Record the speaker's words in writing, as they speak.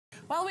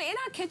Well, we're in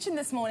our kitchen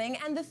this morning,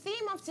 and the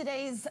theme of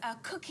today's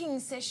cooking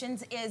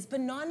sessions is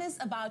bananas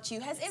about you.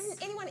 Has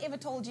anyone ever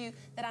told you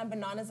that I'm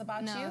bananas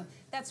about you?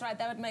 That's right,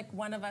 that would make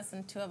one of us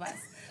and two of us.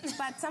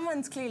 But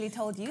someone's clearly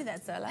told you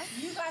that, Zola.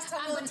 You guys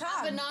tell me all the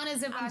time.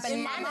 Bananas about I'm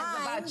you.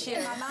 bananas about you.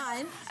 In my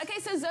mind. Okay,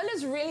 so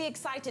Zola's really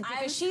excited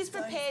because she's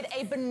prepared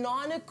a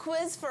banana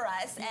quiz for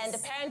us, and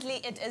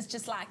apparently it is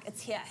just like,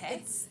 it's here,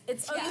 hey?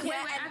 It's over here. Wait,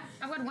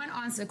 I've got one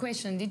answer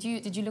question. Did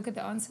you look at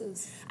the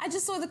answers? I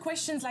just saw the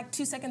questions like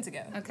 2 seconds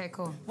ago. Okay,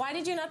 cool. Why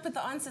did you not put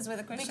the answers where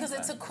the questions Because were?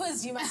 it's a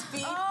quiz, you must be,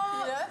 you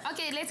know?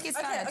 Okay, let's get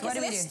started. Okay, what so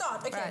do we let's do?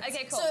 start. Okay, Right.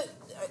 Okay, cool. So,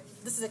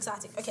 this is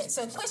exciting. Okay,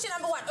 so question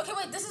number one. Okay,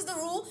 wait, this is the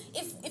rule.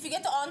 If you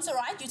get the answer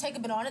right, you take a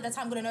banana. That's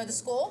how I'm going to know the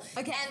score.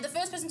 Okay. And the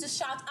first person to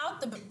shout out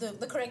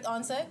the correct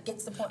answer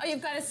gets the point. Oh,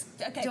 you've got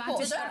to... Okay, Do I cool.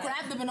 have to Don't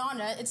grab the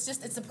banana.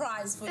 It's a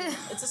prize for you.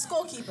 It's a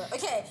scorekeeper.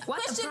 Okay, What,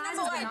 the question prize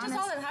number is one. bananas? Just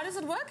hold on. How does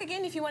it work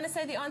again? If you want to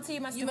say the answer,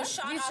 you must You do must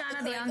what? shout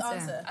out the correct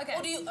answer. Okay.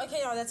 Or do you... Okay,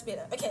 no, that's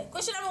better. Okay,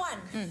 question number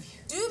one.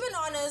 Do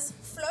bananas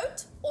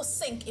float or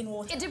sink in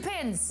water? It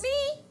depends.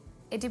 Me?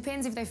 It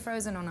depends if they're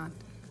frozen or not.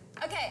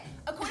 Okay,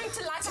 according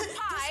to Life of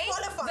Pi,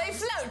 Disqualified. they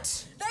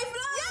float. They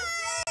float!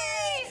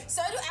 Yay!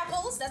 So do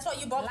apples. That's why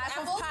you bought Life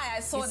the of apple. Pi, I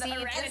saw You the see,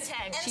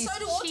 orangutan. And She's so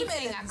do cheating.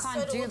 watermelons. I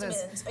can't So do do this.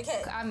 watermelons.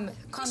 Okay.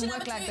 Can't Question work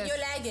number like two, this. you're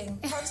lagging.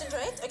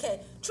 Concentrate.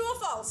 Okay. True or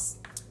false?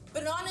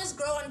 Bananas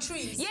grow on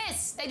trees.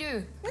 Yes, they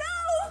do. No!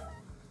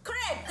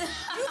 Correct.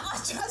 You are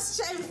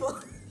just shameful.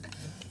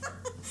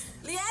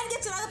 Leigh-Anne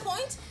gets another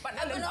point. But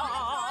a banana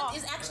plant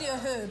is actually a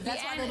herb.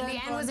 That's why they don't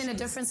Leigh-Anne grow on was in a trees.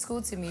 different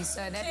school to me,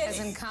 so that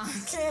doesn't count.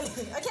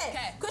 Clearly. Okay.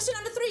 Question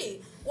number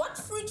three. What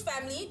fruit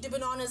family do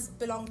bananas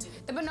belong to?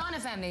 The banana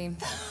family.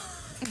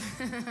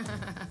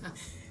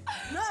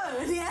 No,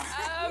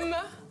 Leigh-Anne.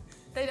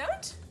 They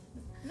don't?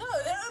 No,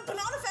 the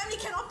banana family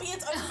cannot be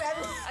its own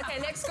family. Okay,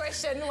 next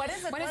question. What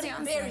is it? What is the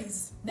answer?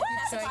 Berries. They're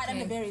classified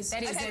under berries.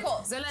 That is Okay, it.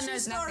 cool. Zola True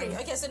knows story.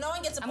 nothing. Okay, so no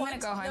one gets a I'm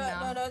point. gonna go home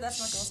now. No, that's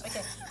not yours.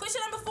 Okay.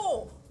 Question number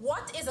four.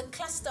 What is a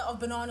cluster of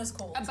bananas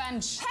called? A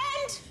bunch.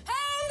 Hand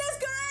is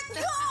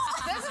correct.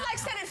 This is like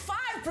standard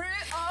 5, bro.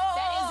 Oh.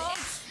 That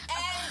is it.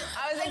 And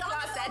I was in Elana,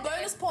 class for that a day.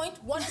 bonus point.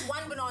 What is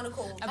one banana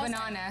called? A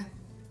banana.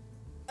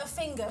 A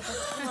finger.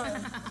 No,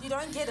 you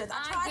don't get it. I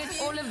I tried get for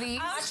you. all of these.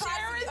 I tried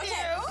share for you. with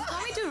Okay. you.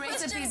 Can't we do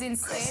recipes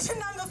instead? Question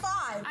number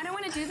five. I don't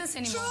want to do this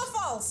True anymore. or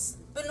false?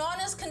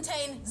 Bananas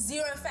contain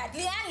zero fat.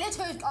 Leigh-Anne, let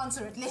her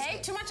answer it. Let Hey,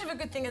 her. too much of a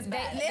good thing is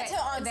bad. Let her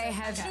answer. They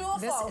have True or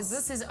false?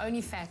 this is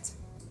only fat.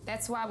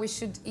 That's why we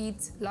should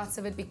eat lots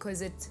of it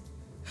because it.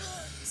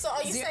 So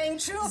are you saying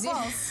true or zero.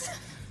 false?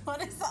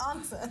 What is the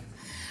answer?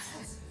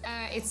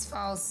 It's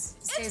false.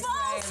 It's says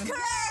false. Graham.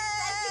 Correct.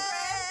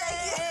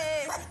 Thank you,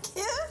 Graham. Thank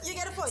you. You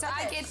get a point. So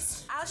okay. I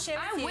get. I'll share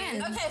I with you.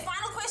 win. Okay,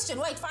 final question.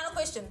 Wait, final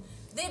question.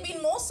 There have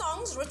been more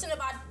songs written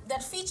about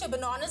that feature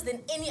bananas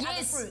than any other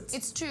Yes, fruit.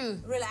 it's true.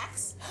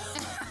 Relax.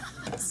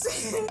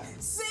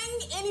 sing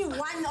any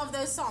one of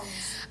those songs.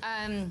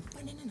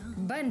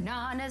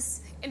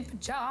 Bananas in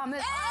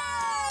pajamas.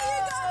 Hey,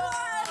 you got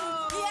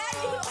one.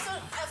 Yeah, you can also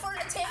for an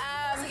attempt. You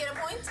can also get a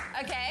point.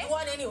 Okay. You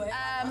won anyway.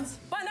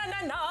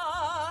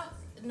 Banana.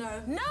 No.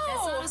 No.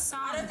 That's not a song.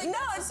 I don't think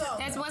that's a song.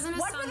 That wasn't a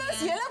What song. were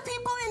those yeah. yellow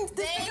people in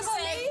They Despicable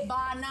say Me?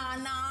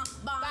 banana,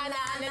 banana,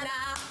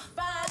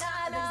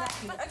 banana.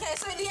 Exactly. Okay,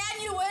 so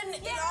Leigh-Anne, you win.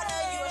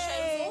 Elana, you were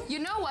shameful. You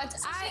know what?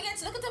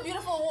 Look at the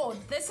beautiful award.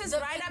 This is The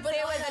right big up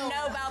there with the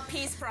banana. Nobel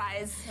Peace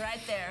Prize, right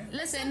there.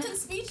 Listen,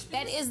 Sentence speech,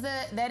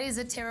 that is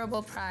a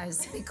terrible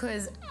prize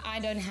because I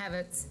don't have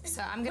it.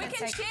 So I'm gonna We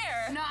can take.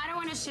 share. No, I don't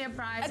want to share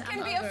prize. It can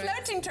I'm be a over it.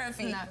 floating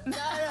trophy. No. No,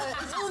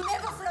 you'll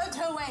never float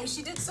her way.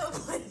 She did so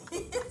poorly.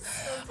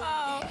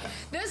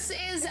 This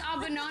is our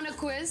banana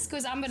quiz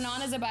because I'm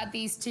bananas about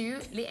these two.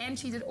 Leigh-Anne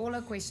cheated all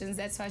her questions.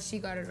 That's why she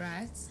got it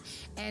right.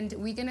 And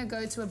we're gonna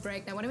go to a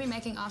break now. What are we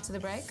making after the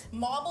break?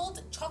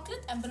 Marbled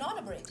chocolate and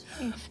banana bread.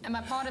 Am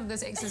I part of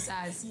this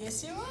exercise?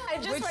 Yes, you are. I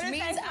just Which want to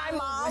means thank my I will-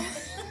 mom,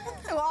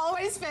 who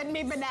always fed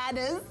me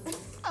bananas.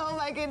 Oh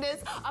my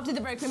goodness. After the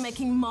break, we're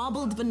making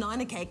marbled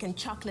banana cake and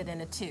chocolate in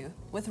it too,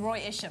 with Roy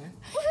Isham.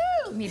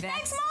 Woohoo! Me that.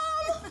 Thanks, Mom!